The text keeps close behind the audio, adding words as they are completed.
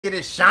get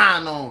his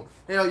shine on.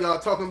 Hell, y'all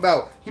talking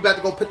about he about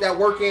to go put that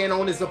work in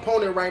on his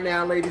opponent right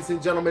now, ladies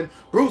and gentlemen.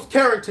 Bruce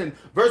Carrington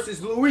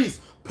versus Luis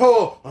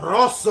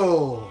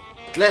Porozo.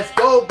 Let's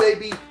go,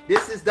 baby.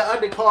 This is the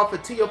undercard for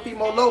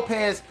Teofimo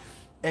Lopez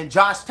and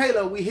Josh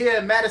Taylor. We here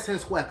in Madison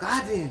Square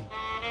Garden.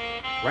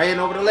 Right in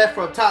over the left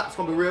from up top. It's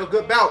going to be a real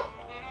good bout.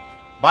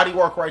 Body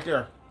work right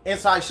there.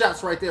 Inside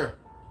shots right there.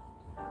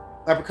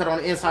 Uppercut on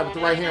the inside with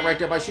the right hand right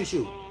there by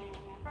Shushu.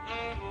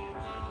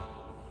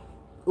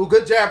 Ooh,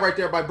 good jab right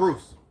there by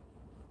Bruce.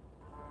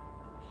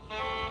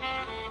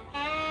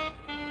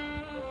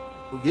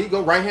 Here you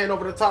go, right hand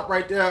over the top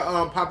right there,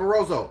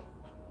 Porozo.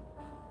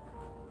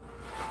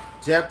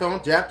 Jab thrown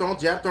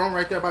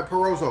right there by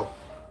Porozo.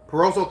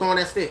 Porozo throwing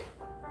that stick.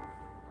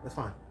 That's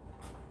fine.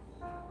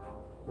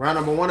 Round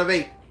number 1 of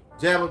 8.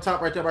 Jab on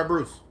top right there by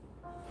Bruce.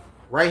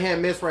 Right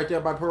hand miss right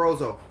there by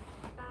Porozo.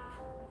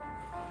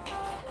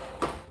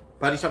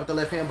 Body shot with the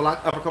left hand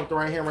block. Uppercut with the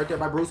right hand right there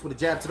by Bruce with a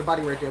jab to the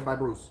body right there by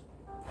Bruce.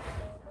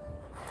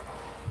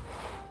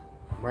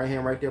 Right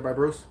hand right there by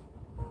Bruce.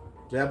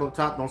 Jab up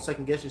top. Don't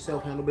second guess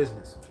yourself. Handle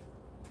business.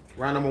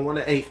 Round number 1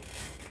 of 8.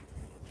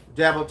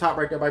 Jab up top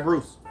right there by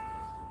Bruce.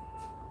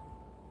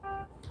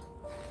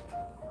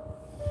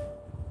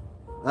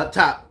 Up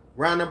top.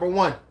 Round number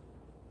 1.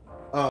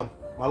 My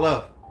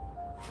love.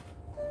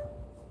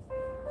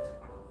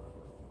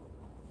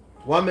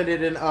 1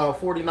 minute and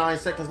 49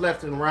 seconds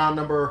left in round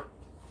number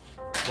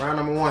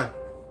 1.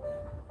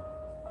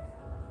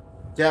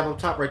 Jab up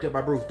top right there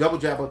by Bruce. Double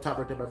jab up top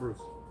right there by Bruce.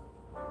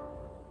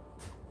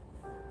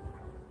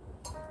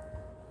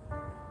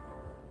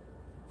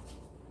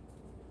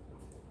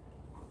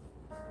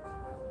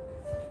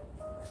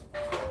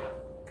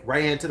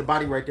 Right hand to the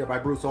body right there by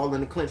Bruce. All in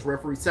the clinch.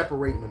 Referee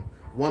separating them.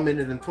 1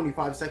 minute and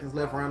 25 seconds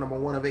left. Round number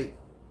 1 of 8.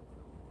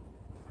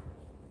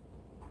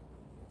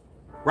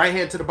 Right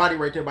hand to the body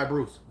right there by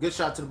Bruce. Good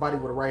shot to the body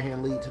with a right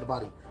hand lead to the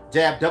body.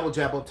 Jab, double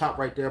jab up top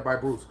right there by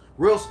Bruce.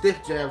 Real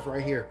stiff jabs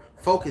right here.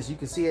 Focus. You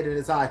can see it in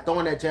his eye.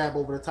 Throwing that jab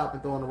over the top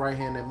and throwing the right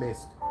hand that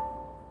missed.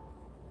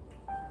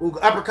 Ooh,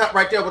 uppercut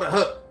right there with a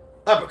hook.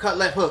 Uppercut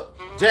left hook.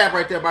 Jab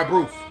right there by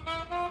Bruce.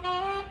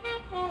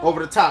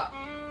 Over the top.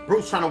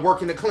 Bruce trying to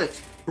work in the clinch.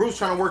 Bruce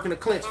trying to work in the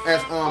clinch as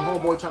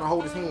homeboy trying to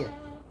hold his hand.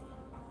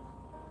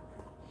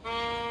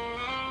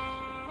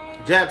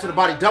 Jab to the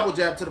body. Double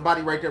jab to the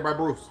body right there by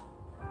Bruce.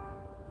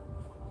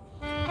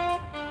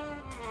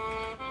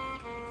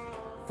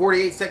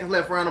 48 seconds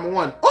left, round number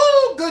 1.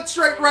 Oh, good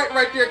straight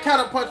right there.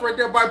 Counter punch right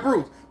there by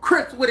Bruce.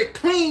 Crips with it.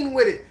 Clean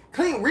with it.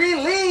 Clean,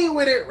 real lean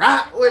with it.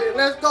 Rock with it.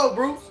 Let's go,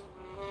 Bruce.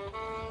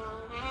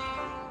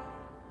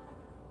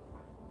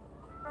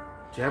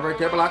 Jab right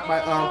there blocked by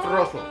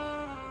Porozo.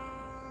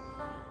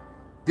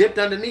 Dipped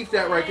underneath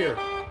that right there.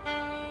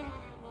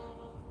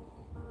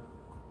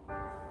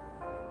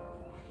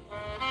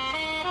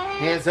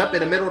 Hands up in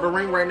the middle of the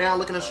ring right now,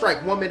 looking to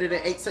strike. 1 minute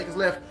and 8 seconds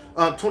left.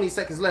 20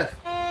 seconds left.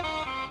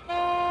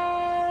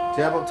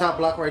 Jab up top,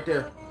 block right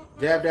there.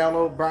 Jab down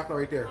low, block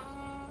right there.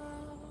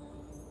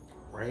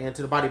 Right hand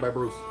to the body by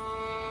Bruce.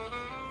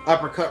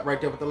 Uppercut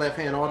right there with the left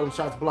hand. All them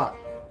shots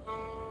blocked.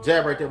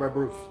 Jab right there by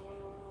Bruce.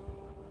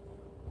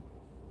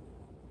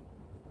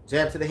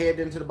 Jab to the head,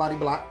 then to the body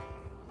block.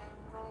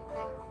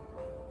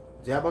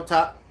 Jab up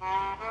top.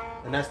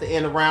 And that's the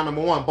end of round number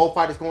 1. Both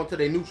fighters going to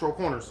their neutral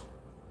corners.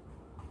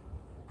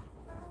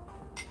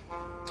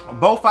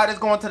 Both fighters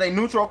going to their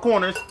neutral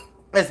corners.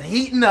 It's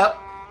heating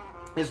up.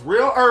 It's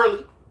real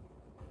early.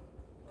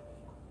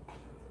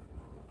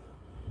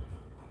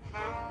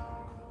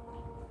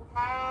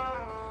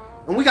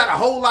 And we got a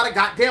whole lot of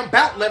goddamn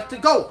bout left to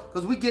go.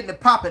 Because we getting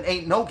it popping.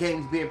 Ain't no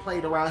games being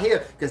played around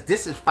here. Because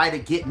this is fighter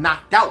get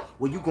knocked out.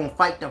 When you going to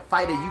fight the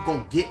fighter, you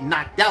going to get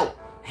knocked out.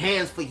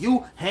 Hands for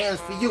you, hands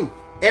for you.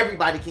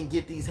 Everybody can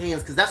get these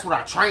hands because that's what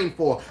I train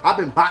for. I've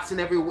been boxing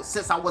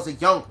since I was a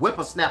young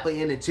whippersnapper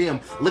in the gym,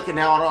 looking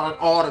at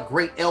all the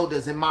great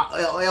elders and my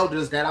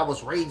elders that I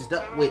was raised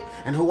up with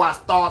and who I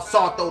saw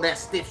throw that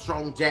stiff,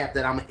 strong jab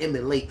that I'm going to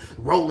emulate.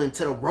 Rolling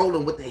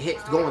with the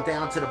hips, going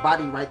down to the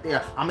body right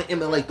there. I'm going to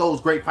emulate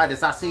those great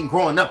fighters I seen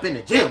growing up in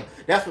the gym.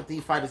 That's what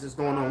these fighters is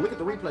going on. Look at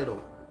the replay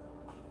though.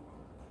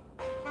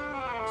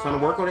 Trying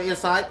to work on the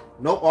inside.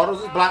 Nope,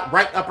 autos is blocked.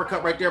 Right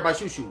uppercut right there by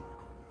Shushu.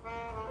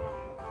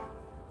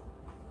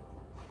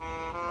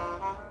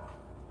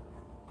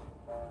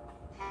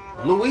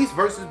 Luis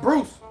versus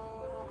Bruce.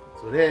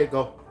 So there you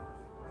go.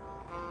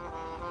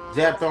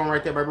 Jab thrown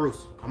right there by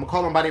Bruce. I'm going to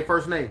call him by their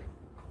first name.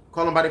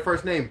 Call him by their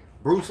first name.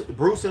 Bruce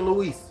and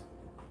Luis.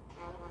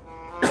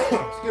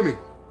 Excuse me.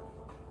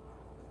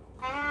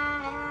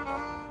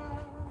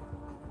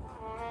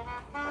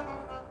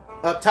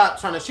 Up top,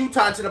 trying to shoot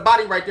time to the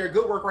body right there.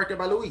 Good work right there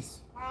by Luis.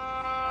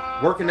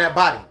 Working that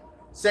body.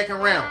 Second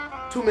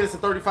round. 2 minutes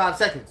and 35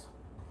 seconds.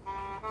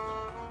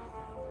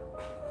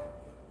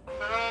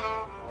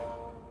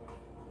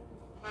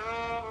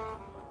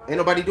 Ain't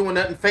nobody doing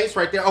nothing. Face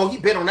right there. Oh, he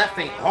bit on that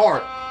feint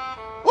hard.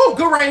 Oh,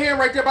 good right hand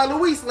right there by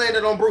Luis.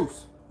 Landed on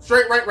Bruce.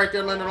 Straight right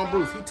there landed on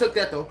Bruce. He took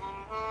that though.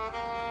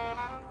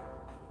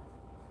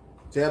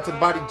 Jab to the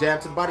body, jab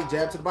to the body,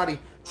 jab to the body.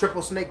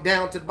 Triple snake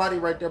down to the body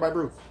right there by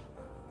Bruce.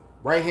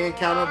 Right hand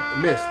counter,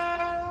 missed.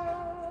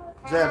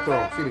 Jab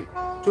throw, see me.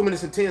 2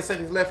 minutes and 10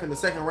 seconds left in the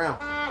second round.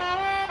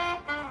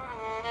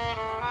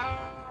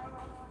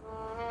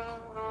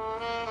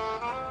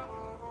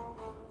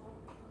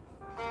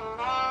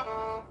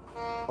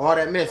 All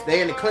that missed.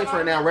 They in the clinch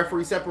right now.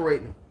 Referee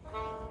separating them.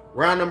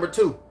 Round number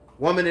 2.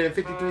 1 minute and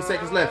 53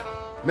 seconds left.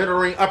 Middle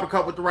ring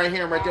uppercut with the right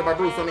hand right there by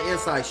Bruce on the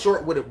inside.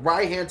 Short with it.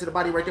 Right hand to the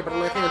body right there by the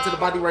left hand to the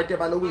body right there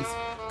by Luis.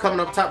 Coming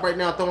up top right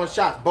now throwing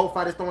shots. Both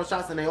fighters throwing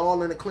shots and they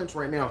all in the clinch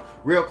right now.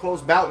 Real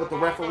close bout with the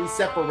referee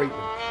separating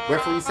them.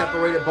 Referee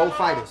separated both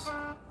fighters.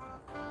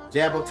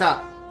 Jab up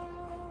top.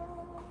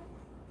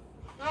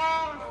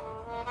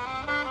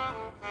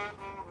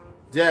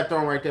 Jab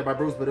thrown right there by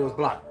Bruce, but it was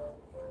blocked.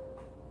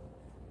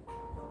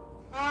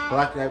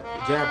 Blocked that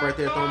jab right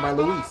there thrown by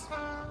Luis.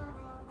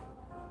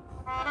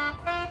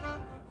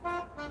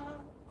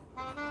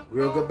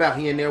 Real good bout.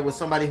 He in there with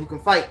somebody who can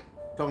fight.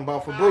 Talking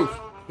about for Bruce.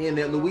 He in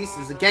there. Luis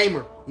is a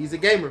gamer. He's a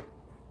gamer.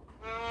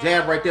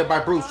 Jab right there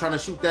by Bruce. Trying to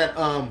shoot that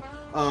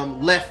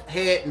left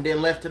head and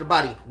then left to the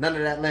body. None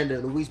of that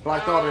landed. Luis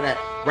blocked all of that.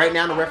 Right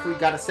now the referee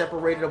got it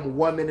separated them with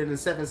 1 minute and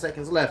 7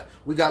 seconds left.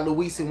 We got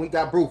Luis and we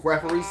got Bruce.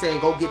 Referee saying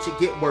go get your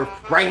get worth.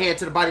 Right hand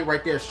to the body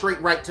right there. Straight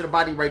right to the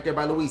body right there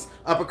by Luis.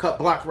 Uppercut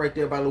blocked right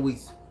there by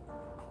Luis.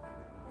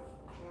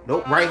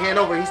 Nope. Right hand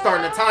over. He's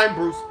starting to time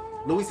Bruce.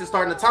 Luis is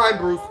starting to time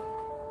Bruce.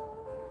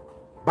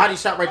 Body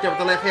shot right there with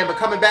the left hand, but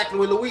coming back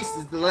with Luis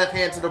is the left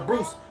hand to the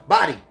Bruce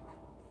body.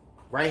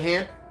 Right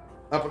hand,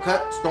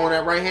 uppercut, throwing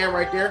that right hand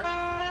right there.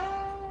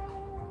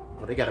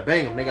 Oh, they got to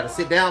bang him. They got to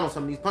sit down on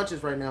some of these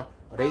punches right now.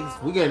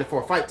 We getting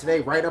for a fight today.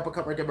 Right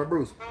uppercut right there by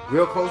Bruce.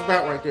 Real close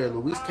bout right there.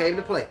 Luis came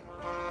to play.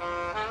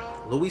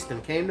 Luis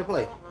came to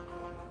play.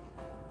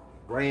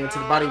 Right hand to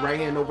the body, right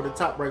hand over the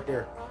top right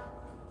there.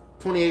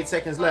 28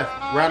 seconds left.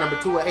 Round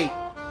number 2 of 8.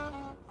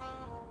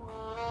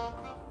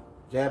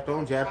 Jab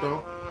thrown, jab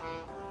thrown.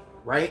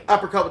 Right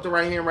uppercut with the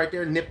right hand right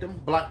there. Nipped him.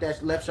 Blocked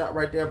that left shot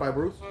right there by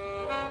Bruce.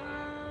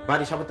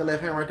 Body shot with the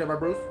left hand right there by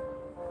Bruce.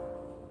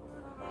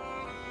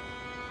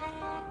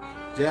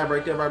 Jab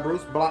right there by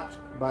Bruce. Blocked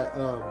by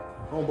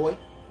homeboy,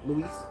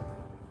 Luis.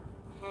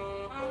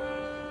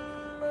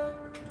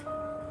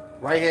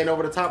 Right hand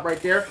over the top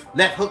right there.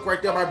 Left hook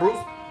right there by Bruce.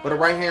 But the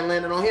right hand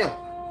landed on him.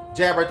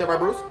 Jab right there by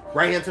Bruce.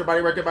 Right hand to the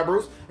body right there by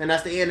Bruce. And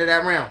that's the end of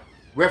that round.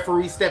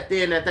 Referee stepped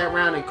in at that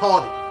round and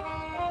called it.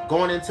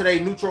 Going into their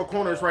neutral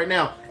corners right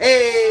now.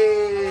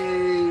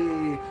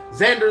 Hey!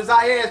 Xander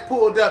Zayas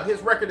pulled up.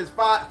 His record is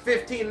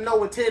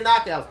 15-0 with 10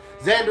 knockouts.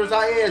 Xander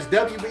Zayas,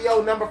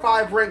 WBO number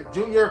 5 ranked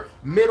junior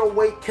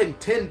middleweight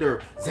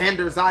contender.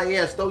 Xander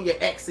Zayas, throw your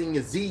X and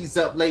your Z's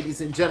up,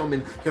 ladies and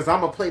gentlemen, because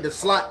I'm going to play the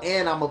slot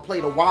and I'm going to play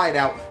the wide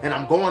out. And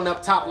I'm going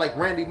up top like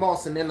Randy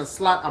Moss, and in the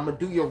slot, I'm going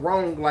to do you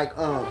wrong like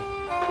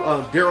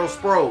Daryl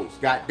Sproles.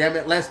 God damn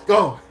it, let's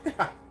go.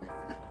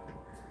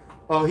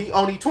 Oh, he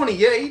only 20.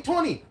 Yeah, he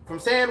 20. From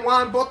San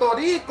Juan, Puerto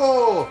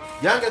Rico.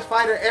 Youngest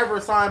fighter ever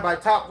signed by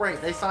Top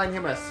Rank. They signed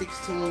him at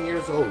 16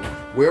 years old.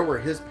 Where were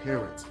his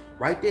parents?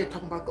 Right there,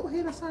 talking about, go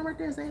ahead and sign right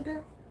there,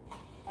 Xander.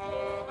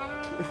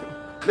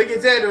 Look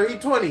at Xander, he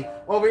 20.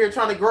 Over here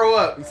trying to grow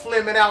up. He's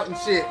slimming out and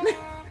shit.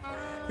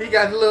 He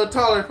got a little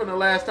taller from the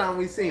last time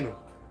we seen him.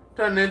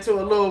 Turning into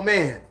a little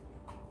man.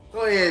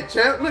 Go ahead,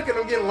 champ. Look at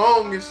him getting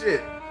long and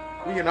shit.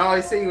 You can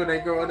always see when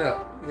they're growing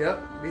up.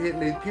 Yep, be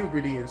hitting their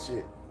puberty and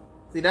shit.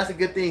 See, that's a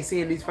good thing,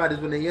 seeing these fighters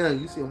when they're young.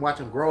 You see them, watch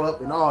them grow up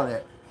and all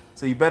that.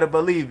 So you better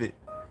believe it.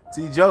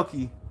 See,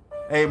 Jokey.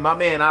 Hey, my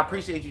man, I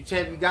appreciate you,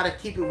 champ. You got to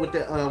keep it with the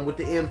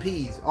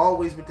MPs.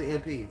 Always with the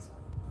MPs.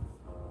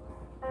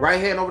 Right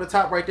hand over the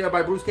top right there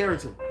by Bruce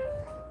Carrington.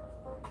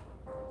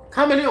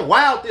 Coming in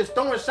wild, this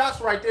throwing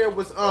shots right there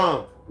was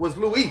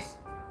Luis.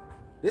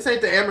 This ain't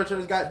the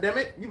amateurs,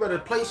 goddammit. You better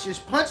place your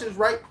punches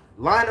right,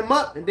 line them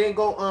up, and then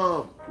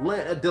go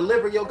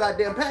deliver your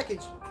goddamn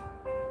package.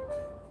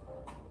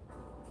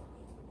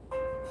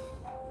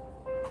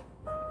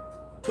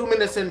 Two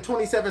minutes and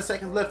 27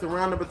 seconds left in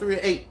round number 3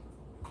 of 8.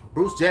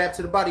 Bruce jab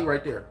to the body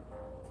right there.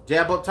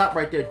 Jab up top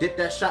right there. Dip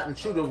that shot and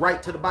shoot it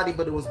right to the body,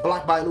 but it was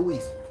blocked by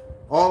Luis.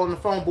 All in the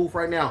phone booth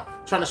right now.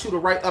 Trying to shoot a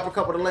right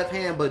uppercut with the left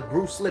hand, but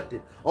Bruce slipped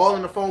it. All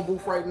in the phone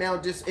booth right now.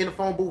 Just in the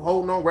phone booth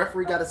holding on.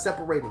 Referee got to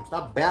separate him.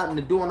 Stop bouting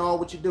and doing all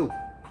what you do.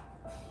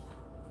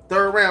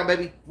 Third round,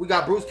 baby. We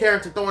got Bruce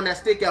Carrington throwing that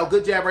stick out.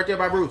 Good jab right there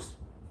by Bruce.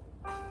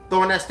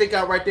 Throwing that stick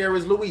out right there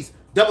is Luis.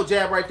 Double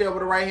jab right there with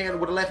the right hand,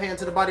 with the left hand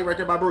to the body right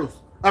there by Bruce.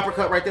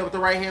 Uppercut right there with the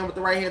right hand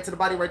to the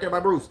body right there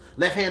by Bruce.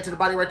 Left hand to the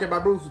body right there by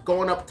Bruce.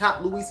 Going up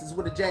top, Luis is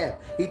with a jab.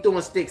 He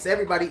throwing sticks.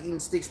 Everybody eating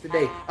sticks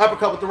today.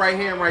 Uppercut with the right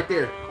hand right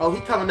there. Oh, he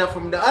coming up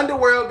from the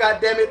underworld,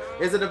 goddammit.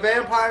 Is it the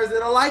vampires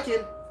that are liking?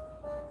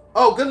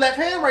 Oh, good left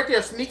hand right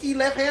there. Sneaky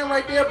left hand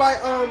right there by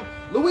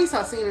Luis.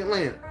 I seen it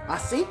land. I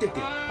seen it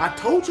there. I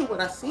told you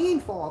what I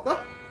seen,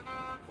 father.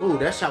 Ooh,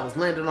 that shot was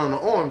landing on the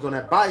arms on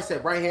that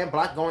bicep. Right hand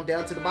block going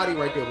down to the body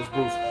right there was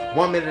Bruce.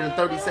 1 minute and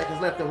 30 seconds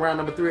left in round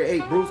number 3 of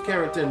 8. Bruce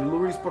Carrington,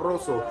 Luis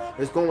Porozo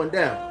is going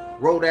down.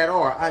 Roll that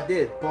R. I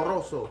did.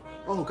 Porozo.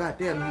 Oh,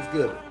 goddamn, he's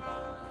good.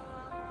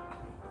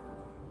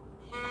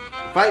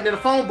 Fighting in the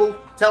phone booth.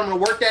 Tell him to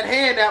work that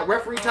hand out.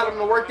 Referee tell him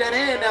to work that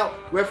hand out.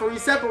 Referee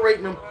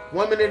separating them.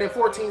 1 minute and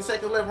 14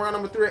 seconds left. Round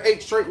number 3 of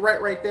 8. Straight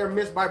right there.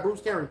 Missed by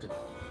Bruce Carrington.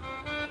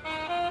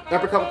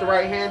 Uppercut with the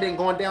right hand and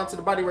going down to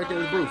the body right there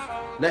is Bruce.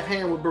 Left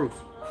hand with Bruce.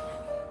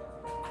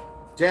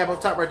 Jab on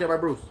top right there by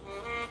Bruce.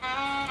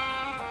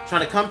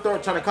 Trying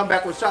to come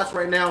back with shots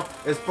right now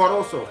is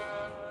Porozo.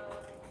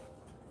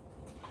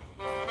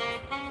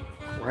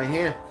 Right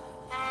hand.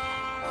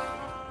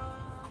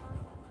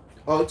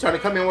 Oh, trying to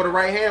come in with a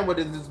right hand with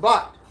his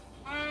blocked.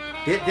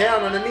 Get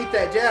down underneath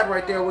that jab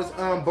right there was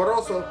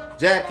Porozo.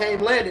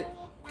 Jab landed.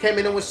 Came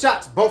in with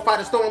shots. Both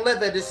fighters throwing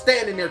leather, just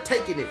standing there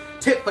taking it.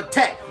 Tit for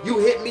tat. You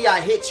hit me,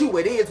 I hit you.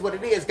 It is what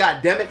it is,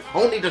 goddammit.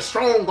 Only the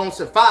strong gonna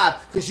survive,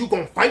 because you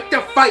gonna fight the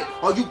fight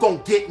or you gonna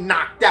get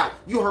knocked out.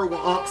 You heard what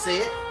Unc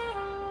said.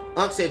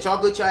 Unc said,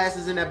 y'all get your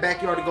asses in that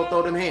backyard to go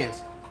throw them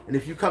hands. And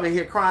if you come in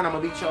here crying, I'm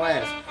gonna beat your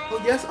ass. Oh,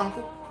 yes,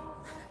 uncle.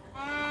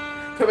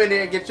 Come in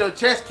there and get your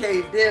chest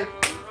caved in.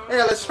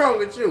 Hell, what's wrong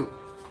with you?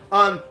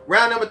 Round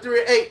number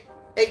 3 of 8.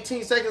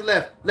 18 seconds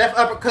left. Left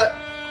uppercut.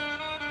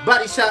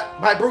 Body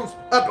shot by Bruce.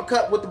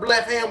 Uppercut with the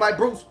left hand by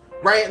Bruce.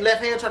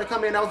 Left hand trying to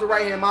come in. That was the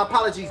right hand. My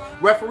apologies.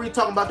 Referee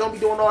talking about don't be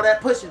doing all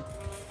that pushing.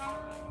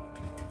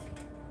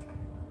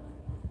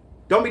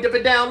 Don't be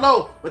dipping down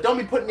low, but don't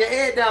be putting your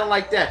head down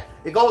like that.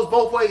 It goes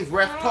both ways,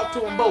 ref. Talk to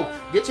them both.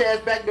 Get your ass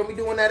back. Don't be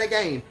doing that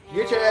again.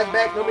 Get your ass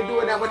back. Don't be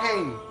doing that with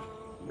Haynes.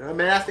 Man,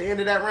 that's the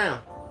end of that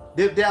round.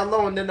 Dip down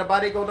low and then the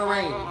body go to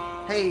rain.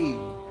 Hey.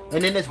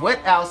 And then it's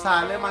wet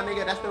outside. Let my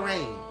nigga, that's the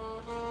rain.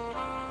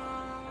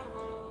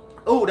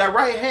 Ooh, that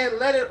right hand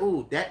let it.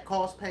 Ooh, that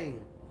caused pain.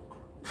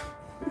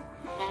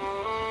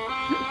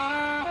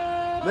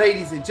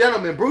 Ladies and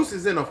gentlemen, Bruce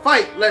is in a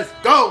fight. Let's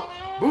go.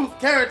 Bruce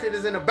Carrington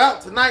is in a bout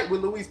tonight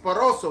with Luis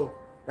Porozo.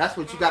 That's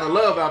what you got to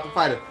love about the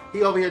fighter.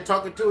 He over here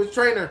talking to his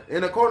trainer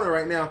in the corner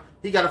right now.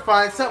 He got to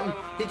find something.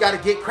 He got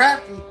to get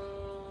crafty.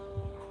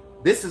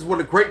 This is where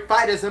the great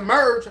fighters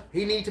emerge.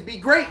 He need to be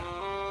great.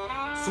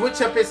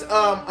 Switch up his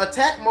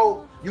attack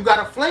mode. You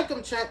got to flank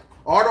him, check.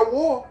 Art of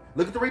War.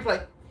 Look at the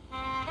replay.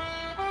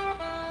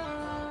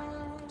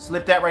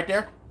 Slip that right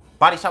there.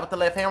 Body shot with the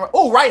left hand.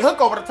 Oh, right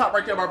hook over the top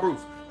right there by Bruce.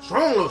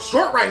 Strong little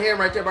short right hand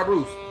right there by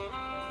Bruce.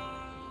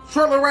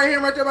 Short little right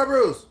hand right there by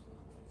Bruce.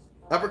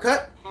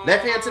 Uppercut.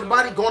 Left hand to the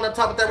body. Going up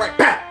top with that right.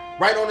 Bam!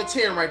 Right on the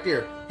chin right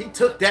there. He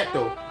took that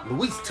though.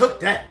 Luis took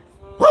that.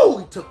 Whoa,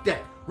 he took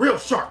that. Real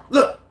sharp.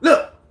 Look,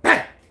 look.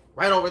 Bang!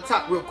 Right over the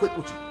top real quick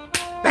with you.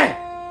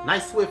 Bang!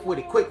 Nice swift with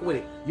it. Quick with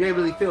it. You ain't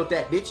really felt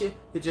that, did you?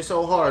 Hit you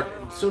so hard.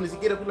 As soon as you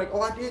get up, you're like,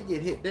 oh, I did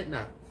get hit, didn't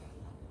I?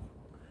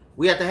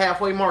 We at the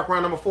halfway mark,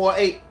 round number 4 of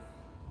 8.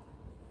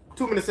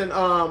 2 minutes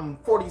and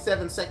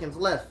 47 seconds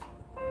left.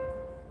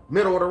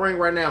 Middle of the ring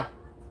right now.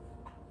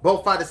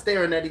 Both fighters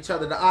staring at each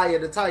other. The eye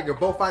of the tiger.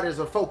 Both fighters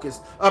are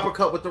focused.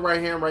 Uppercut with the right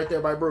hand right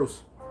there by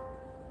Bruce.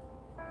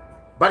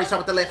 Body shot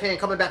with the left hand.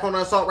 Coming back on the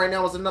assault right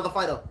now is another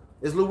fighter.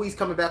 Is Luis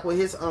coming back with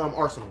his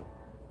arsenal.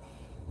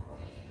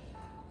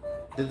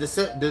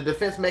 The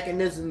defense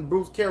mechanism,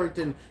 Bruce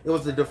Carrington, it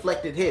was a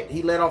deflected hit.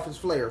 He let off his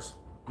flares.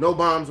 No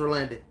bombs were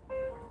landed.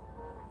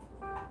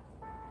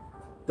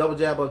 Double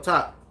jab up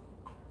top.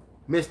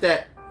 Missed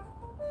that.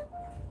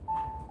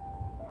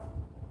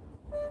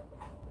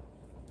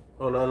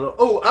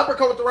 Oh,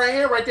 uppercut with the right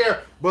hand right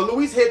there. But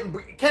Luis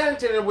hit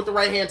Carrington with the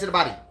right hand to the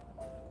body.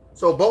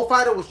 So both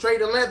fighters was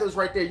trading leathers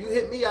right there. You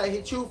hit me, I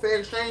hit you. Fair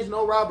exchange,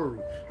 no robbery.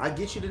 I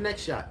get you the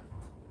next shot.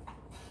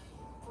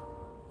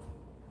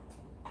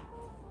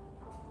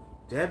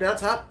 Jab down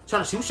top.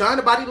 Trying to shoot shine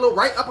the body. Little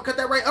right uppercut.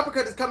 That right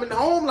uppercut is coming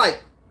home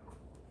like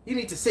you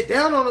need to sit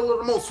down on a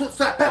little more. Swip,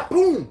 slap, back,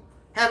 boom.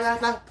 Have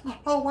that like,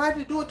 oh, why did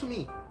you do it to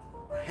me?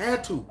 I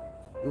had to.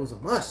 It was a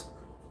must.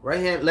 Right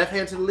hand, left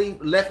hand to the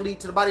lead, left lead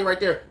to the body right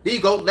there. There you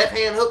go. Left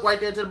hand hook right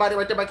there to the body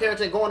right there by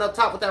Carrington. Going up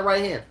top with that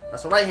right hand.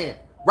 That's the right hand.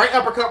 Right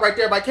uppercut right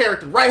there by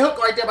Carrington. Right hook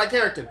right there by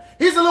Carrington.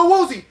 He's a little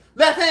woozy.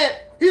 Left hand.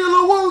 He's a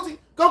little woozy.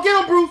 Go get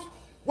him, Bruce.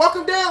 Walk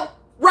him down.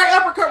 Right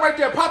uppercut right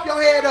there. Pop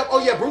your head up. Oh,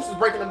 yeah, Bruce is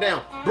breaking him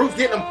down. Bruce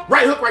getting him.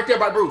 Right hook right there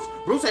by Bruce.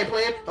 Bruce ain't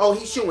playing. Oh,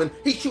 he's shooing.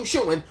 He's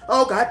shooing.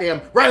 Oh,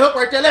 goddamn. Right hook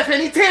right there. Left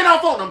hand. He's tearing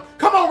off on him.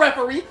 Come on,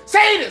 referee.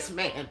 Say this,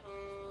 man.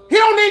 He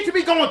don't need to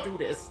be going through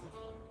this.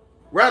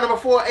 Round number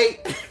 4 of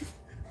 8.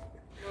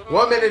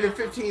 1 minute and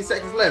 15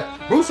 seconds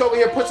left. Bruce over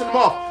here pushing him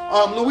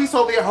off. Luis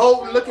over here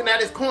holding, looking at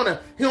his corner.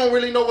 He don't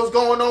really know what's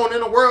going on in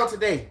the world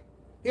today.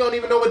 He don't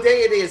even know what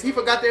day it is. He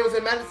forgot there was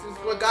in Madison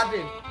Square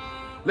Garden.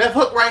 Left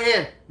hook right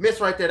hand. Miss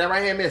right there. That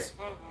right hand miss.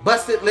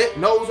 Busted lip.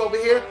 Nose over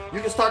here.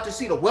 You can start to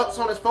see the whelps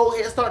on his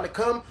forehead starting to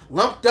come.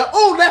 Lumped up.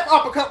 Oh, left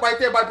uppercut right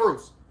there by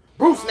Bruce.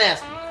 Bruce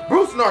nasty.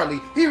 Bruce gnarly.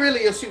 He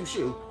really a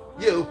shoe.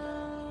 You.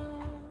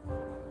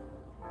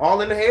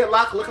 All in the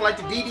headlock looking like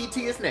the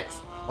DDT is next.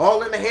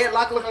 All in the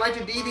headlock looking like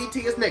the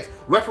DDT is next.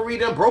 Referee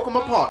done broke them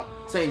apart.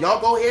 Saying,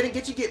 y'all go ahead and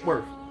get your get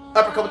worth.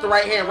 Uppercut with the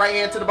right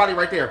hand to the body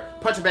right there.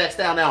 Punching bag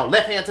style now.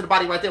 Left hand to the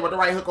body right there with the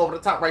right hook over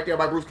the top right there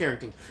by Bruce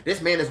Carrington.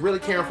 This man is really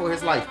caring for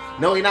his life.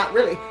 No, he not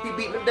really. He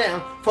beating him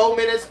down. 4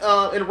 minutes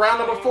in round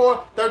number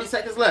 4, 30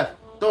 seconds left.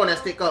 throwing that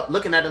stick up,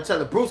 looking at each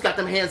other. Bruce got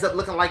them hands up,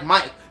 looking like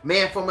Mike,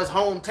 man from his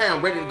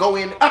hometown, ready to go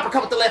in.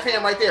 Uppercut with the left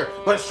hand right there,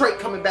 but a straight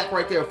coming back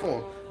right there for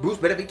him. Bruce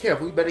better be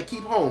careful. He better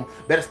keep home.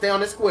 Better stay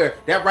on the square.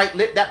 That right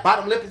lip, that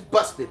bottom lip is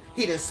busted.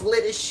 He done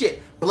slit his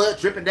shit. Blood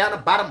dripping down the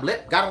bottom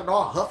lip. Got it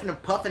all huffing and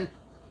puffing.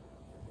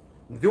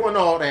 Doing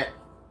all that.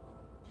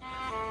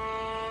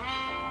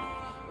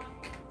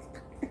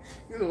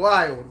 He's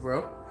wild,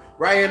 bro.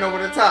 Right hand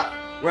over the top.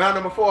 Round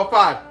number 4 or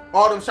 5.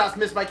 All them shots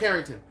missed by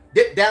Carrington.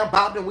 Dip down,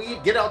 bobbed and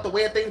weaved, get out the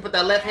way of things, but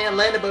that left hand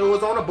landed, but it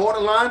was on the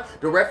borderline.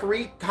 The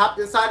referee hopped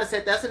inside and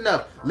said, that's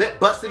enough. Lip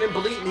busted and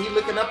bleeding. He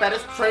looking up at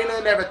his trainer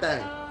and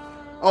everything.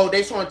 Oh,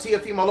 they showing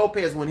Teofimo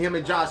Lopez when him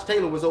and Josh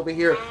Taylor was over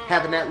here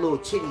having that little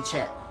chitty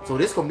chat. So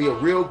this gonna be a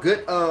real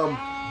good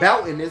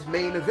bout in this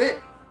main event.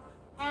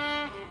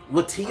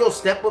 Will Teo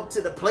step up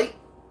to the plate?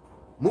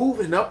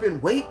 Moving up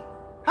in weight?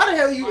 How the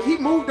hell he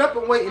moved up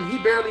in weight and he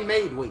barely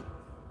made weight?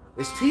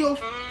 Is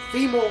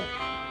Teofimo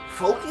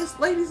focused,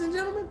 ladies and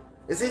gentlemen?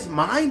 Is his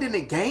mind in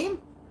the game?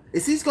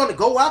 Is he gonna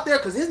go out there?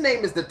 Because his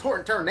name is the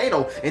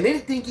Tornado, and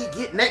anything he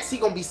get next, he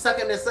gonna be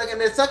sucking and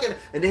sucking and sucking,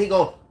 and then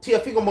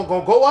Teofimo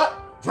gonna go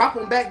up, drop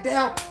him back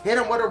down, hit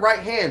him with a right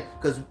hand,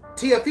 because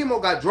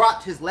Teofimo got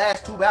dropped his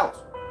last 2 bouts.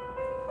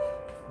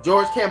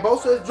 George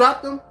Cambosa has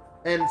dropped him,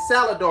 and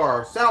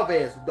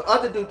Salvez, the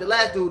other dude, the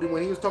last dude,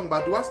 when he was talking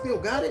about, do I still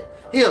got it?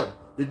 Him.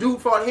 The dude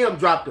fought him,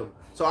 dropped him.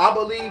 So I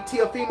believe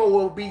Teofimo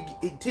will be,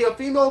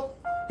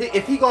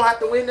 if he gonna have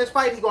to win this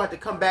fight, he gonna have to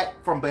come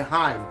back from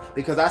behind,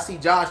 because I see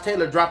Josh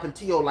Taylor dropping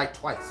Teo like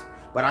twice.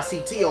 But I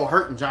see Teo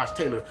hurting Josh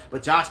Taylor.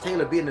 But Josh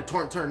Taylor being the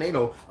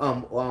Tornado,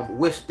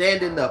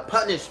 withstanding the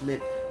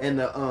punishment and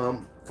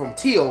the from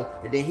Teo,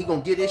 and then he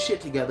gonna get his shit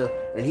together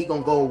and he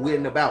gonna go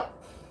win the bout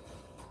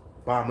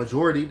by a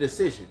majority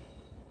decision.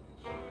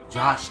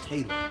 Josh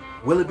Taylor.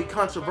 Will it be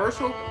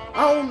controversial?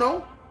 I don't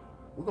know.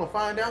 We're gonna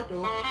find out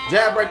though.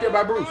 Jab right there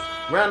by Bruce.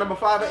 Round number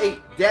 5 or 8.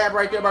 Jab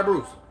right there by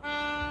Bruce.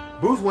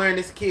 Bruce wearing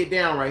this kid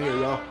down right here,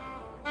 y'all.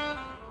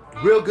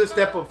 Real good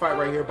step-up fight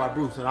right here by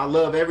Bruce, and I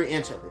love every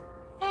inch of it.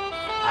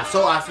 I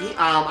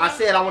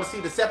said I want to see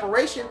the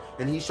separation,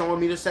 and he's showing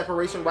me the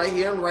separation right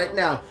here and right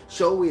now.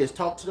 Show is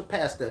talk to the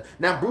pastor.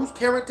 Now, Bruce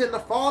Carrington, the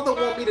father,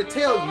 want me to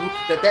tell you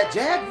that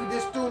jab you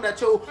just threw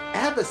at your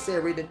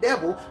adversary, the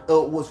devil,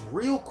 was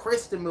real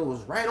crisp and it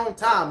was right on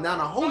time. Now,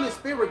 the Holy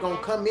Spirit gonna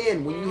come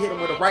in when you hit him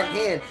with the right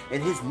hand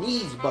and his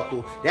knees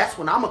buckle. That's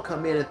when I'm gonna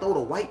come in and throw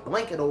the white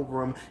blanket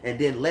over him and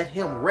then let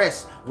him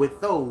rest with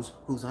those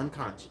who's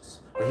unconscious.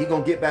 But he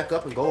gonna get back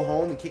up and go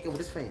home and kick it with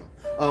his fam.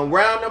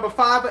 Round number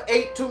 5 or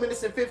 8, 2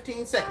 minutes and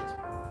 15 seconds.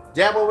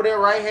 Jab over there,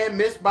 right hand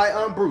missed by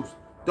Bruce.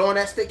 Throwing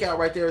that stick out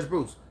right there is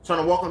Bruce.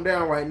 Trying to walk him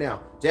down right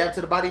now. Jab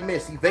to the body,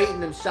 miss.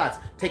 Evading them shots.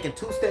 Taking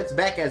 2 steps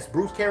back as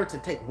Bruce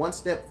Carrington take 1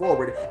 step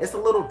forward. It's a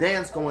little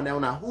dance going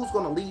down. Now, who's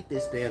going to lead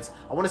this dance?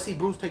 I want to see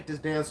Bruce take this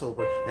dance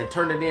over and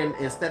turn it in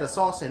instead of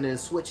salsa and then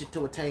switch it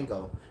to a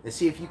tango. And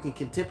see if you can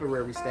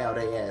contemporary style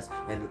their ass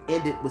and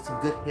end it with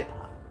some good hip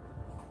hop.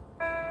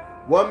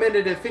 1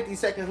 minute and 50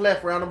 seconds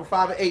left. Round number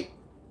 5 or 8.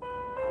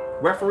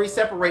 Referee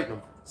separating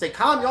them. Say,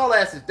 calm y'all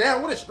asses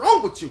down. What is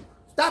wrong with you?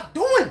 Stop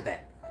doing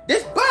that.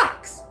 This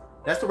box.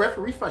 That's the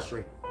referee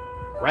frustrated.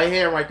 Right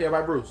hand right there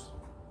by Bruce.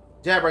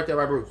 Jab right there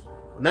by Bruce.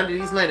 None of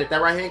these landed.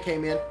 That right hand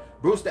came in.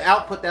 Bruce, the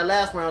output that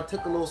last round,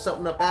 took a little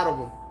something up out of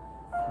him.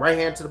 Right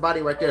hand to the body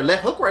right there.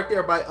 Left hook right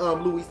there by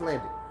Luis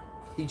landed.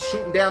 He's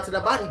shooting down to the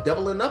body,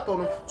 doubling up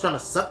on him, trying to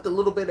suck the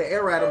little bit of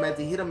air out of him as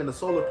he hit him in the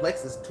solar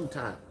plexus 2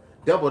 times.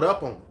 Doubled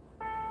up on him.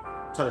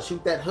 Trying to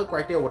shoot that hook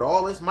right there with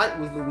all his might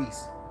with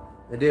Luis.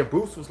 And then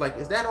Bruce was like,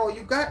 is that all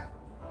you got?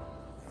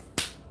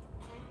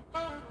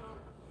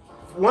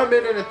 1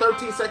 minute and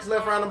 13 seconds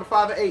left, round number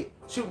 5 or 8.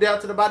 Shoot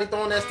down to the body,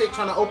 throwing that stick,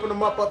 trying to open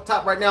him up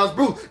top right now is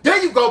Bruce.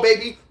 There you go,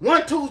 baby.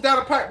 1-2's down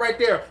the pipe right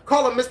there.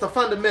 Call him Mr.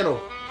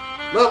 Fundamental.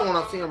 Love when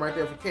I see him right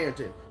there for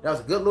Carrington. That was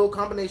a good little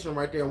combination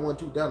right there.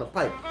 1-2 down the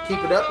pipe.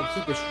 Keep it up and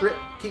keep it stripped.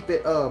 Keep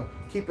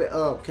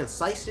it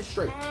concise and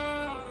straight.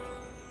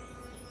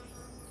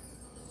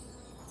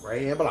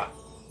 Right hand block.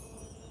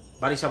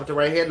 Body shot with the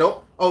right hand.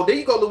 Nope. Oh, there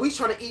you go. Luis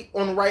trying to eat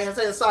on the right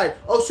hand side.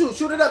 Oh,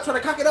 shoot it up. Trying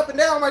to cock it up and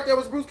down right there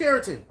was Bruce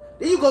Carrington.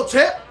 There you go,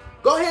 champ.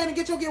 Go ahead and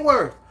get your get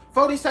word.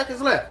 40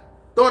 seconds left.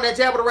 Throwing that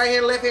jab with the right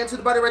hand, left hand to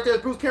the body right there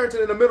is Bruce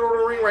Carrington in the middle of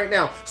the ring right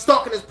now.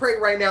 Stalking his prey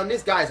right now. And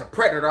this guy's a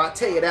predator. I'll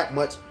tell you that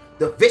much.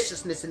 The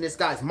viciousness in this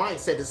guy's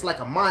mindset is like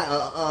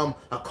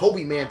a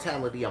Kobe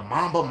mentality, a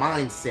Mamba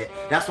mindset.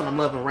 That's what I'm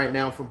loving right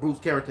now from Bruce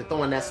Carrington,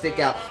 throwing that stick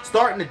out,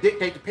 starting to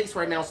dictate the pace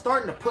right now,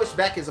 starting to push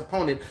back his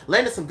opponent,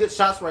 landing some good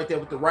shots right there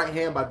with the right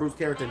hand by Bruce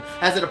Carrington.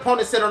 As an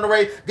opponent sit on the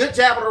ray, good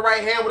jab with the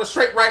right hand with a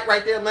straight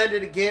right there,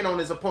 landed again on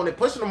his opponent,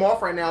 pushing him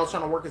off right now,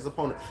 trying to work his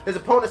opponent. His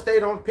opponent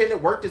stayed on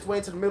pin, worked his way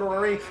into the middle of the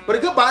ring, but a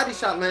good body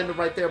shot landed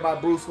right there by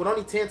Bruce with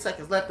only 10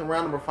 seconds left in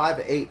round number 5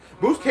 or 8.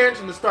 Bruce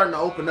Carrington is starting to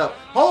open up.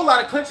 Whole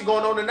lot of clinching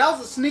going on, and that was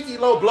a sneaky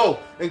low blow.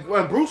 And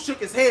when Bruce shook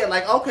his head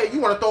like, okay,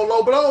 you want to throw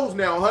low blows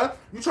now, huh?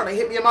 You trying to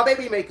hit me in my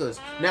baby makers.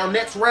 Now,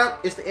 next round,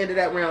 it's the end of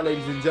that round,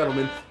 ladies and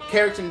gentlemen.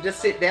 Carrington just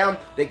sit down.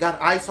 They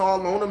got ice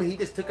all on him. He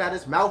just took out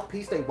his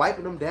mouthpiece. They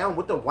wiping him down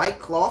with the white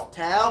cloth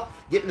towel,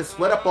 getting the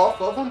sweat up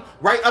off of him.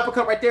 Right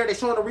uppercut right there. They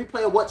showing a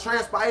replay of what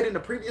transpired in the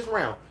previous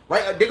round.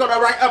 Right, they go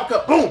to right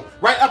uppercut. Boom.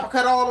 Right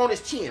uppercut all on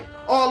his chin.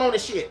 All on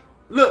his shit.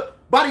 Look.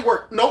 Body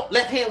work. Nope.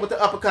 Left hand with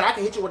the uppercut. I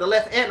can hit you with the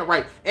left and the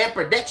right.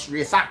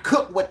 Ambidextrous. I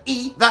cook with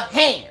either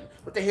hand.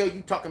 What the hell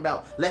you talking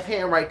about? Left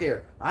hand right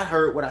there. I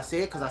heard what I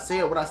said because I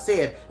said what I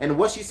said. And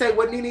what she say,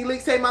 what Nene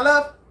Leak say, my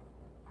love?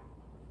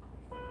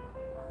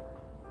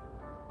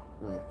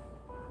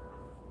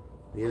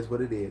 It is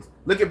what it is.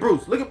 Look at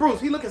Bruce. Look at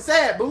Bruce. He looking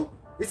sad, boo.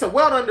 It's a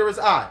welt under his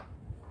eye.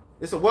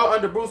 It's a welt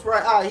under Bruce's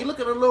right eye. He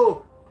looking a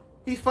little...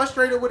 He's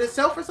frustrated with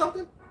himself or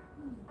something?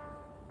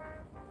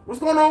 What's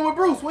going on with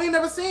Bruce? We ain't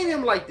never seen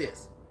him like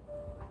this.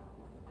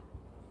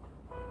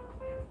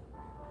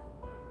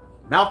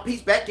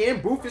 Mouthpiece back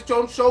in. Bruce is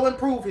trying to show and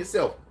prove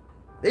himself.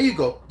 There you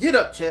go. Get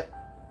up, champ.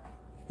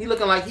 He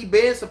looking like he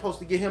been supposed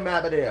to get him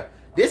out of there.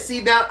 This,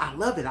 see, now, I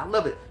love it. I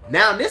love it.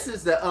 Now, this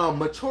is the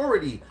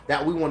maturity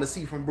that we want to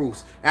see from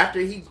Bruce. After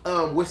he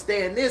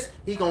withstand this,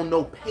 he going to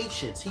know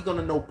patience. He going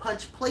to know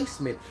punch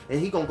placement.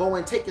 And he going to go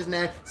and take his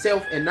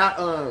self and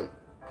not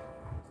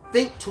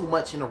think too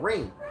much in the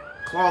ring.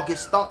 Clog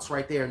his thoughts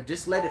right there and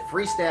just let it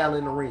freestyle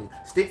in the ring.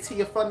 Stick to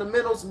your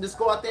fundamentals and just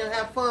go out there and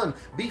have fun.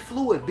 Be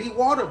fluid. Be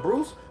water,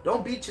 Bruce.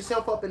 Don't beat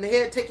yourself up in the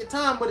head. Take your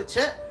time with it,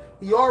 chat.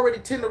 You already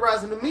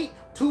tenderizing the meat.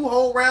 2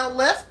 whole round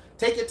left.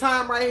 Take your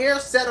time right here,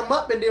 set them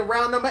up, and then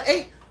round number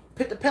 8,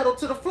 put the pedal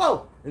to the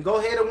floor and go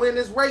ahead and win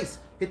this race.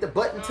 Hit the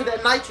button to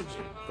that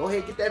nitrogen. Go ahead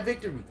and get that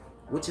victory,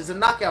 which is a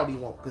knockout he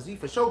won't, because he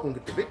for sure gonna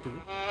get the victory.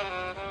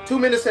 2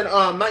 minutes and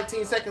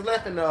 19 seconds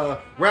left in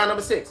round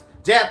number 6.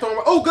 Jab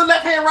throw. Oh, good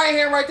left hand, right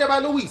hand right there by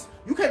Luis.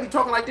 You can't be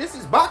talking like this.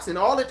 It's boxing.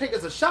 All it takes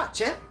is a shot,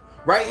 champ.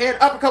 Right hand,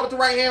 uppercut with the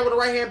right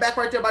hand back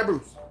right there by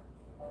Bruce.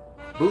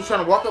 Bruce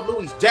trying to walk up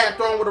Luis. Jab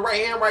throwing with the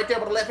right hand right there,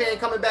 with the left hand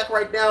coming back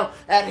right down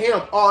at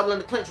him. All in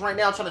the clinch right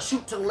now, trying to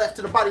shoot to the left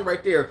to the body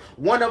right there.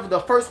 One of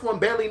the first one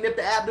barely nipped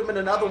the abdomen,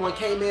 another one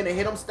came in and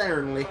hit him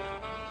sternly.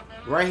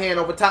 Right hand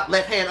over top,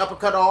 left hand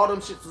uppercut. All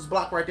them shits was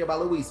blocked right there by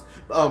Luis.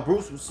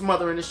 Bruce was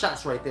smothering the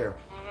shots right there.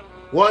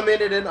 1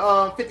 minute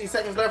and 50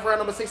 seconds left, round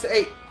number 6 to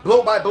 8.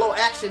 Blow by blow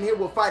action here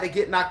will fight to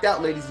get knocked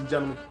out, ladies and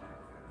gentlemen.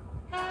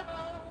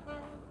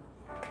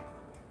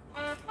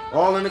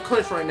 All in the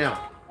clinch right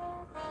now.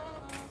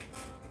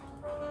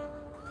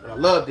 I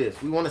love this.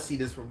 We want to see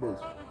this from Bruce.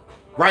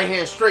 Right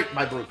hand straight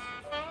by Bruce.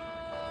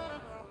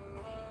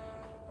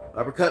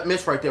 Uppercut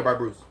miss right there by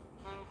Bruce.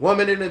 1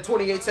 minute and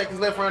 28 seconds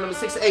left, round number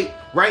 6 to 8.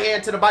 Right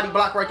hand to the body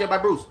block right there by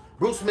Bruce.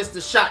 Bruce missed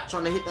the shot,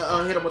 trying to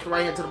hit him with the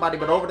right hand to the body,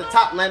 but over the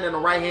top, landing the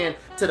right hand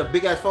to the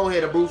big ass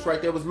forehead of Bruce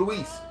right there was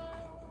Luis.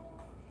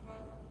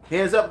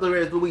 Hands up, there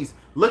is Luis.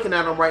 Looking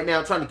at him right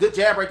now, trying to good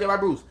jab right there by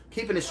Bruce.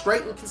 Keeping it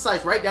straight and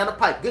concise right down the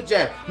pipe. Good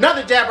jab.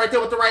 Another jab right there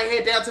with the right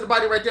hand down to the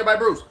body right there by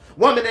Bruce.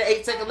 1 minute,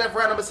 8 seconds left,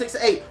 round number 6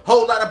 to 8.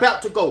 Whole lot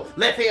about to go.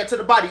 Left hand to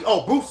the body.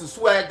 Oh, Bruce is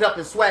swagged up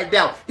and swagged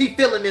out. He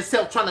feeling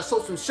himself, trying to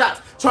show some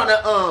shots. Trying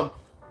to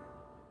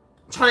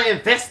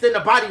invest in the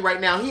body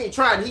right now. He ain't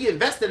trying. He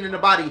invested in the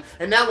body.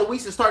 And now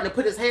Luis is starting to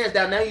put his hands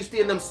down. Now you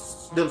see them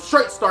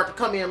straights start to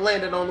come in,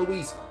 landing on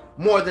Luis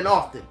more than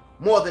often.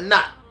 More than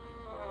not.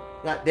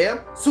 Goddamn.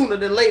 Sooner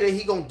than later,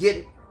 he gonna get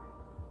it.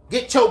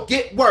 Get your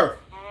get worth.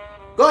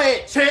 Go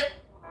ahead, champ.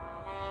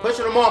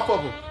 Pushing him off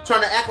of him.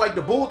 Trying to act like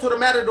the bull to the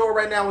matador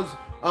right now is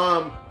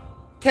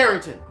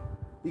Carrington.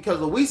 Because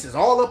Luis is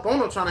all up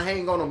on him, trying to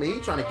hang on him. And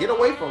he's trying to get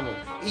away from him.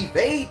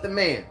 Evade the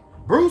man.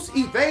 Bruce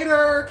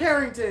Evader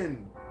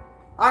Carrington.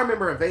 I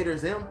remember Invader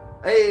Zim.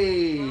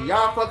 Hey,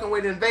 y'all fucking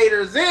with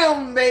Invader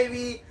Zim,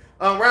 baby.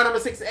 Round number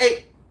 6 to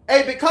 8.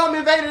 Hey, become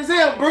Invader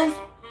Zim, Bruce.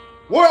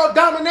 World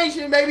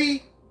domination,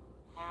 baby.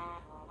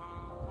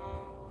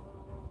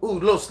 Ooh,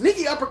 little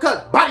sneaky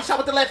uppercut. Body shot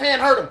with the left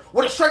hand hurt him.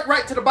 With a straight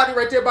right to the body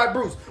right there by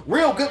Bruce.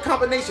 Real good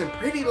combination.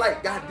 Pretty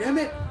like, goddamn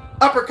it.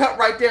 Uppercut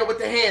right there with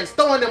the hands.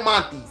 Throwing them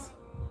Monties.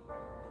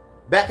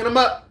 Backing them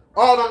up.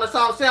 All on the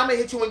song. Say, I'm going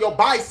to hit you in your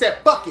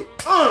bicep. Fuck it.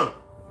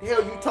 The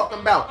hell you talking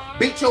about?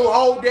 Beat your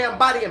whole damn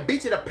body and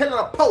beat you to pillar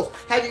of post.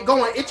 Have you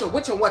going itch and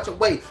which and what your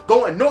way.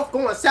 Going north,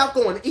 going south,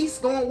 going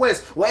east, going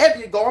west. Wherever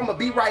you go, I'm going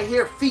to be right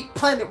here. Feet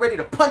planted, ready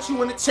to punch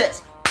you in the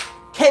chest.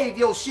 Cave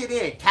your shit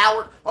in,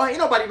 coward. Oh, ain't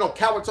nobody no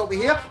cowards over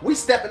here. We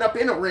stepping up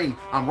in the ring.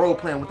 I'm role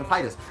playing with the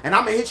fighters. And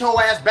I'm going to hit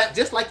your ass back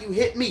just like you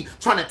hit me.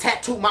 Trying to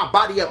tattoo my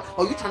body up.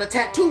 Oh, you trying to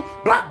tattoo?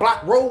 Block,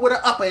 block, roll with an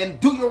upper and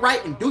do your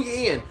right and do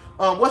your in.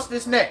 What's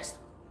this next?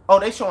 Oh,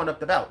 they showing up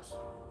the bouts.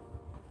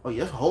 Oh, yeah,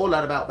 there's a whole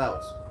lot about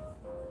bouts.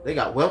 They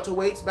got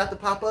welterweights about to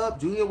pop up.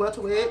 Junior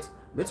welterweights.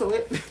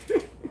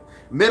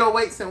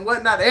 Middleweights and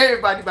whatnot.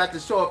 Everybody about to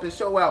show up and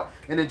show out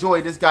and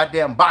enjoy this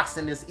goddamn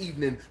boxing this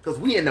evening. Because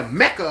we in the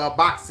mecca of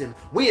boxing.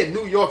 We in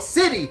New York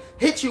City.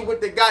 Hit you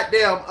with the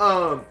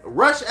goddamn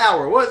rush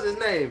hour. What's his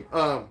name?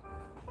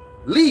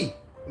 Lee.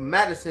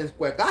 Madison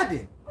Square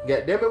Garden.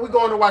 Goddamn it, we're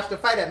going to watch the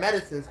fight at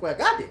Madison Square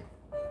Garden.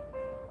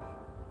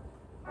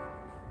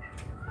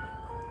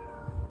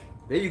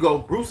 There you go.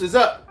 Bruce is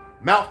up.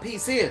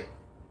 Mouthpiece in.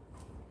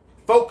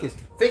 Focus.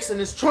 Fixing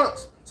his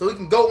trunks. so he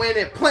can go in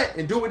and plant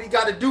and do what he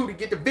got to do to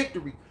get the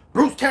victory.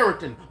 Bruce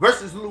Carrington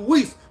versus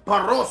Luis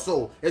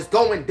Porozo is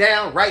going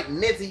down right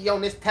nizzy on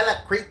this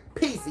Creek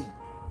peasy.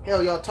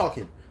 Hell y'all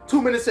talking.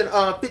 2 minutes and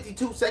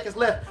 52 seconds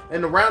left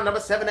in the round number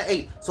 7 to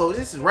 8. So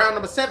this is round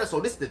number 7. So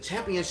this is the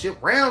championship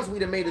rounds we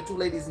done made it to,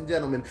 ladies and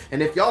gentlemen.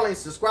 And if y'all ain't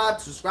subscribed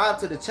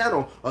to the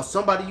channel, or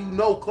somebody you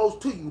know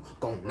close to you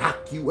gonna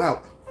knock you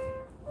out.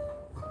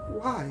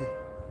 Why?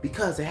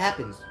 Because it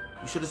happens.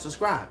 You should have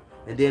subscribed.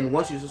 And then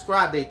once you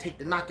subscribe, they take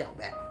the knockout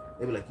back.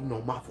 They be like, you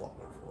know, my fault.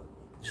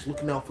 Just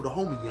looking out for the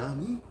homie, you know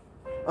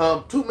what I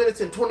mean? 2 minutes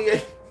and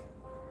 28.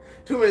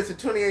 2 minutes and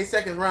 28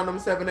 seconds, round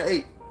number 7 to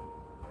 8.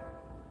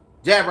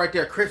 Jab right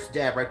there, crisp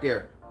jab right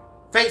there.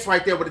 Feints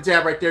right there with a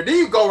jab right there. There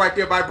you go right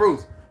there by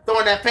Bruce.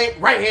 Throwing that feint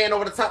right hand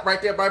over the top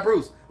right there by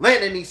Bruce.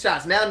 Landing these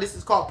shots. Now this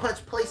is called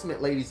punch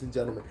placement, ladies and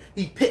gentlemen.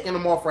 He picking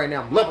them off right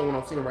now. I'm loving what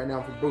I'm seeing right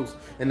now from Bruce.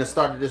 And the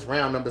start of this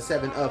round number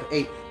 7 of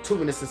 8. 2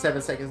 minutes and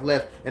 7 seconds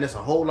left. And it's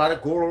a whole lot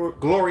of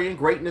glory and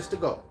greatness to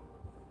go.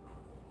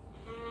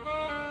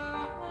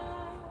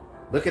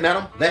 Looking at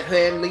him, left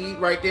hand lead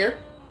right there.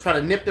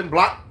 Trying to nip them,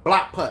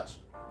 block punch.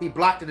 He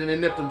blocked it and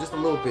then nipped him just a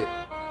little bit.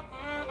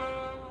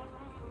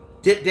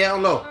 Dip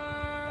down low.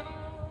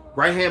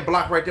 Right hand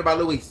block right there by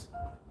Luis.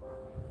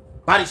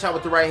 Body shot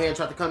with the right hand,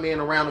 tried to come in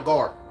around the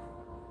guard.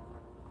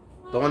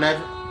 Throwing that.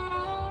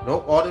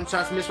 Nope, all them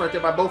shots missed right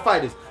there by both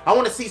fighters. I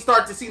want to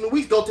start to see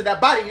Luis go to that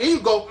body. There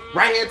you go.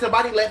 Right hand to the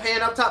body, left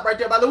hand up top right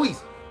there by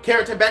Luis.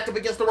 Carrington backed up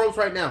against the ropes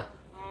right now.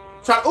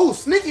 Ooh,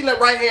 sneaky left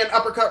right hand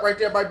uppercut right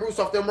there by Bruce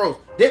off them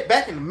ropes. Dip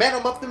back and met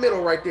him up the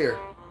middle right there.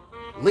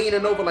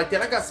 Leaning over like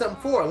that. I got something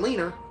for a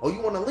leaner. Oh,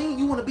 you want to lean?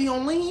 You want to be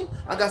on lean?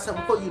 I got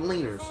something for you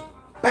leaners.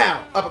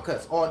 Bow,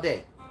 uppercuts all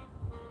day.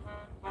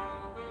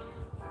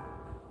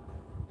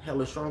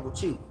 Hella strong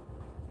with you.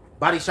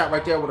 Body shot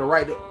right there with a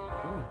right. Ooh,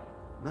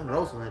 none of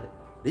those landed.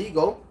 There you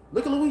go.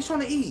 Look at Luis trying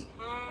to eat.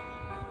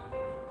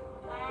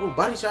 Oh,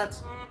 body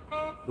shots.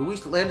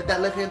 Luis landed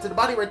that left hand to the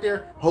body right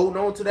there.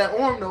 Holding on to that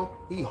arm, though.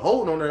 He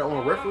holding on to that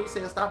arm. Referee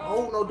saying stop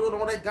holding on, doing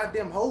all that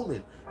goddamn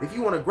holding. If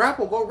you want to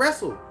grapple, go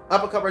wrestle.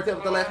 Uppercut right there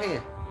with the left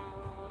hand.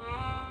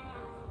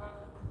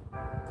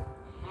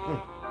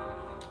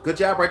 Good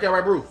job right there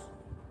by Bruce.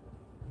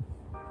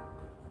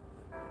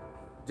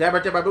 Jab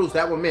right there by Bruce.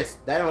 That one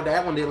missed. That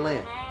one didn't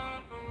land.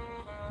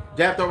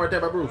 Jab throw right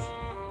there by Bruce.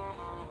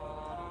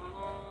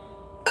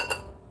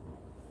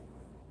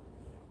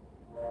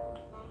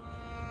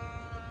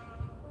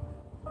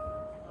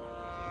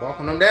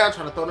 Walking them down,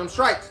 trying to throw them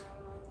strikes.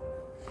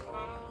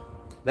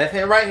 Left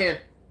hand, right hand.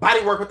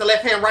 Body work with the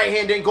left hand, right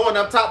hand, then going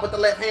up top with the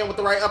left hand with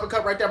the right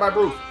uppercut right there by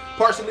Bruce.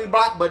 Partially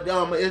blocked, but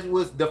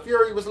the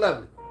fury was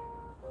lovely.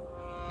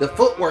 The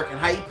footwork and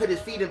how he put his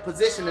feet in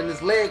position and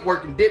his leg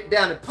work and dip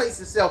down and place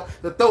himself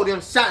to throw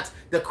them shots.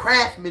 The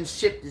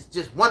craftsmanship is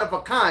just one of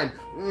a kind.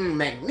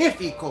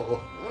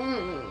 Magnifico.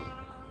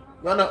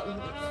 Y'all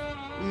know,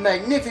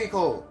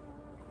 magnifico.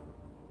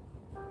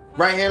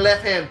 Right hand,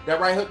 left hand. That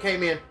right hook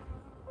came in.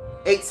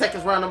 8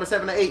 seconds, round number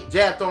 7 to 8.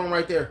 Jab thrown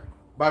right there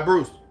by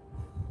Bruce.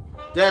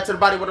 Jab to the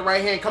body with the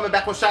right hand. Coming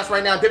back with shots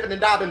right now. Dipping and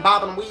diving,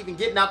 bobbing and weaving,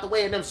 getting out the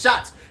way of them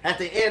shots. At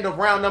the end of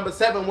round number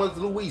 7 was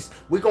Luis.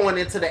 We're going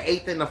into the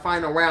 8th and the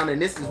final round. And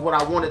this is what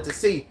I wanted to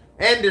see.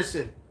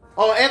 Anderson.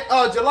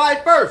 Oh, July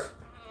 1st.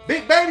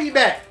 Big Baby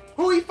back.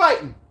 Who he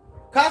fighting?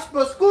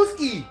 Kasper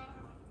Skuski.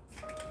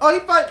 Oh, he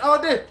fighting.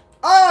 Oh, there.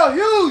 Oh,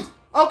 Hughes.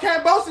 Oh,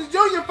 Cambosis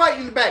Jr.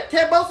 fighting in the back.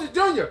 Cambosis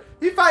Jr.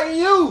 He fighting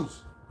Hughes.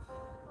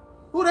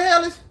 Who the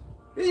hell is...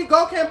 Here you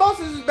go.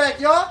 Cambosis is back,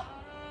 y'all.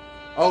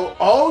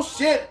 Oh,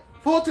 shit.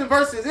 Fulton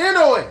versus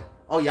Inoue.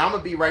 Oh, yeah, I'm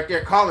going to be right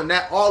there calling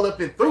that all up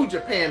and through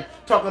Japan.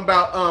 Talking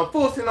about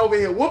Fulton over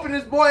here whooping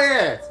his boy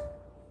ass.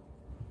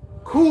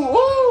 Cool.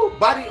 Ooh,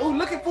 body. Ooh,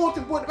 look at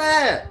Fulton put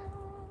bad.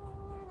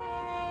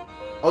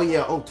 Oh,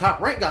 yeah. Oh,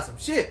 Top Rank got some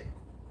shit.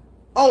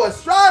 Oh,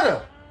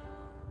 Estrada.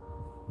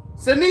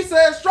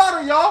 Sinisa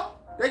Estrada, y'all.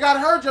 They got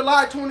her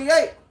July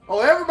 28th.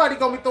 Oh, everybody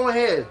going to be throwing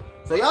heads.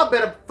 So y'all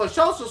better for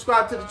sure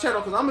subscribe to the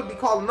channel because I'm going to be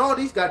calling all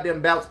these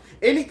goddamn bouts.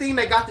 Anything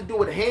that got to do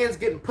with hands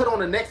getting put on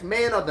the next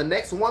man or the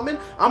next woman,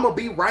 I'm going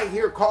to be right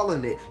here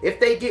calling it. If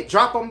they get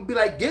dropped, I'm going to be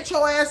like, get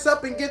your ass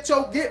up and get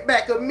your get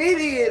back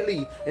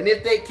immediately. And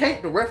if they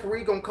can't, the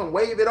referee going to come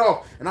wave it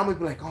off. And I'm going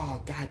to be like,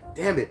 oh, god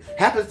damn it.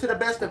 Happens to the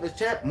best of us,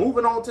 champ.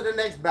 Moving on to the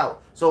next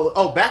bout. So,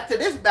 oh, back to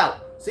this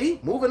bout. See,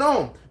 moving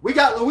on. We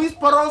got Luis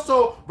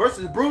Porozo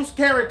versus Bruce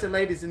Carrington,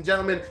 ladies and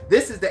gentlemen.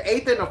 This is the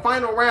 8th and the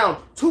final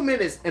round. 2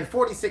 minutes and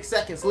 46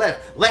 seconds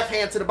left. Left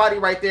hand to the body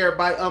right there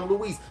by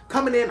Luis.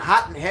 Coming in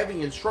hot and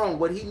heavy and strong.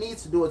 What he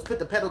needs to do is put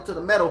the pedal to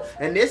the metal.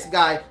 And this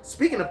guy,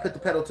 speaking of put the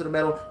pedal to the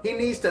metal, he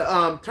needs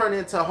to turn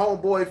into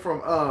homeboy from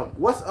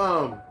what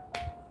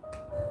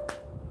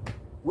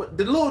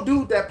the little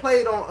dude that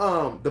played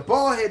on the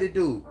bald-headed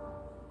dude.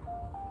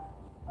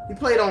 He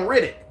played on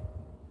Riddick.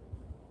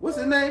 What's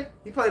his name?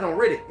 He played on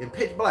Riddick in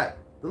Pitch Black.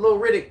 The little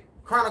Riddick,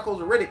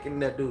 Chronicles of Riddick in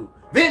that dude.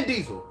 Vin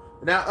Diesel.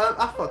 Now,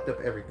 I fucked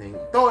up everything.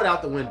 Throw it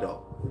out the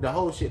window. The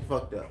whole shit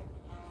fucked up.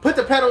 Put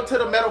the pedal to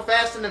the metal,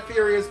 Fast and the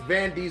Furious,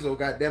 Van Diesel,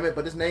 goddammit.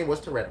 But his name was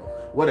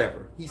Toretto.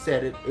 Whatever. He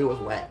said it. It was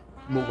whack.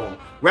 move on.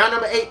 Round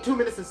number 8, 2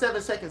 minutes and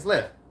 7 seconds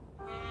left.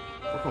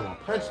 Oh, come on,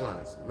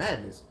 punchlines,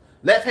 madness.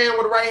 Left hand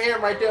with the right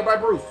hand right there by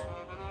Bruce.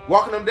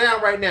 Walking him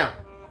down right now.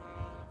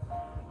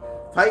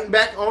 Fighting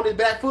back on his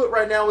back foot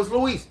right now is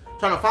Luis.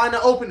 Trying to find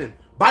the opening.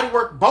 Body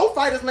work. Both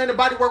fighters landed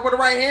body work with the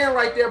right hand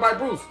right there by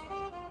Bruce.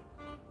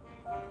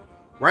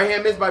 Right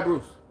hand missed by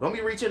Bruce. Don't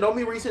be reaching. Don't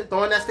be reaching.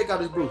 Throwing that stick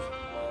out is Bruce.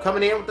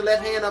 Coming in with the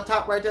left hand up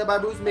top right there by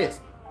Bruce.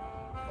 Missed.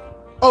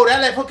 Oh,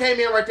 that left hook came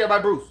in right there by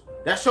Bruce.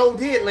 That show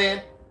did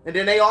land. And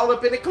then they all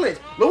up in the clinch.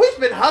 Luis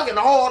been hugging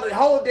the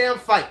whole damn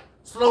fight.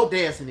 Slow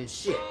dancing and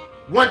shit.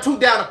 1-2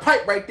 down the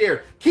pipe right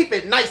there. Keep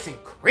it nice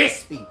and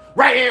crispy.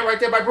 Right hand right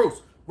there by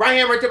Bruce. Right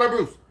hand right there by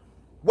Bruce.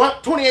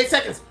 28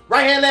 seconds.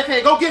 Right hand, left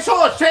hand. Go get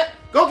yours, champ.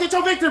 Go get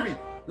your victory.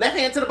 Left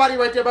hand to the body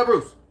right there by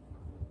Bruce.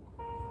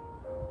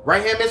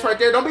 Right hand miss right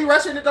there. Don't be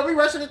rushing it. Don't be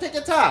rushing it. Take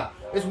your time.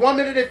 It's 1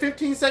 minute and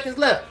 15 seconds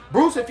left.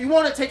 Bruce, if you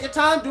want to take your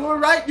time, do it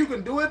right. You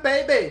can do it,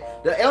 baby.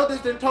 The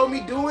elders done told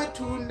me do it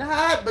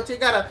tonight, but you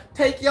got to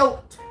take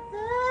your time.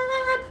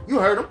 You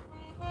heard him.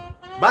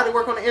 Body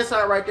work on the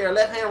inside right there.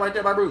 Left hand right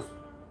there by Bruce.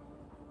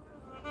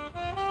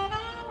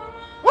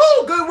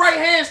 Woo! Good right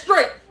hand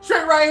straight.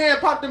 Straight right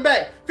hand popped him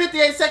back.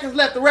 58 seconds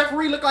left. The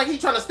referee looked like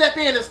he's trying to step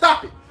in and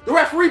stop it. The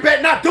referee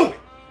better not do it.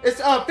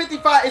 It's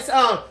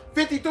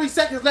 53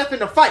 seconds left in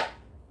the fight.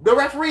 The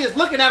referee is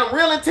looking at him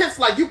real intense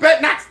like, you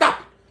better not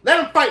stop it.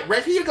 Let him fight,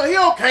 ref. He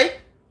okay.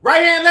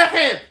 Right hand, left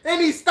hand.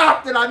 And he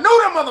stopped it. I knew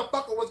that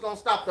motherfucker was going to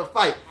stop the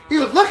fight. He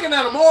was looking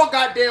at him all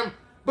goddamn.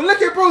 But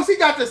look at Bruce. He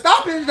got the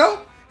stoppage,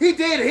 though. He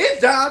did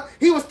his job.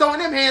 He was throwing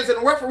them hands, and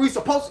the referee's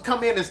supposed to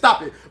come in and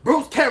stop it.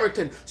 Bruce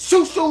Carrington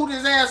shooed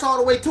his ass all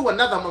the way to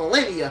another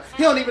millennia.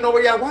 He don't even know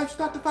where y'all. Why you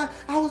start the fight?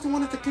 I was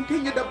wanted to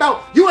continue the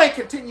bout. You ain't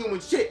continuing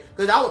shit,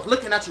 because I was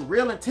looking at you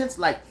real intense.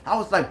 Like, I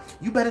was like,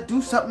 you better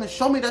do something to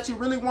show me that you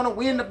really want to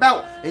win the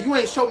bout. And you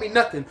ain't show me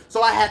nothing.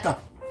 So I had to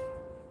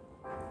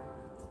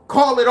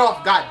call it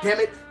off,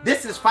 goddammit.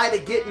 This is Fight or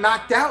Get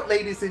Knocked Out,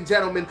 ladies and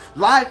gentlemen.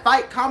 Live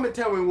fight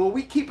commentary where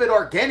we keep it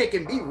organic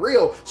and be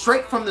real,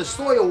 straight from the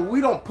soil.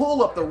 We don't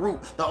pull up the root,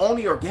 the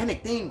only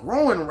organic thing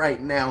growing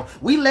right now.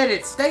 We let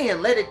it stay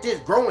and let it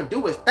just grow and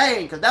do its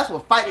thing, because that's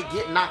what Fight or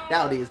Get Knocked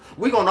Out is.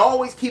 We're going to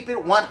always keep it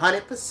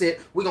 100%.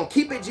 We're going to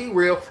keep it G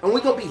real, and we're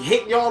going to be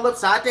hitting y'all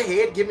upside the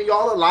head, giving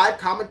y'all a live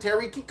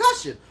commentary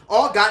concussion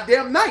all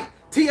goddamn night.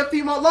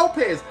 Teofimo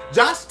Lopez,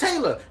 Josh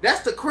Taylor,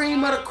 that's the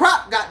cream of the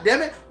crop,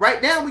 goddammit.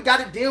 Right now, we got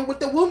to deal with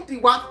the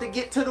whoopty wop to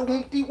get to the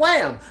whoopty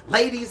wham.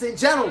 Ladies and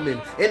gentlemen,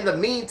 in the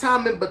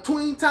meantime, in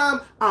between time,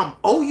 I'm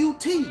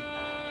OUT, and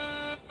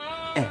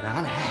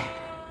I'm happy.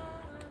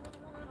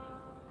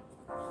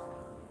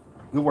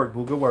 Good work,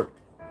 boo, good work.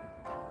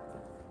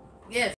 Yes.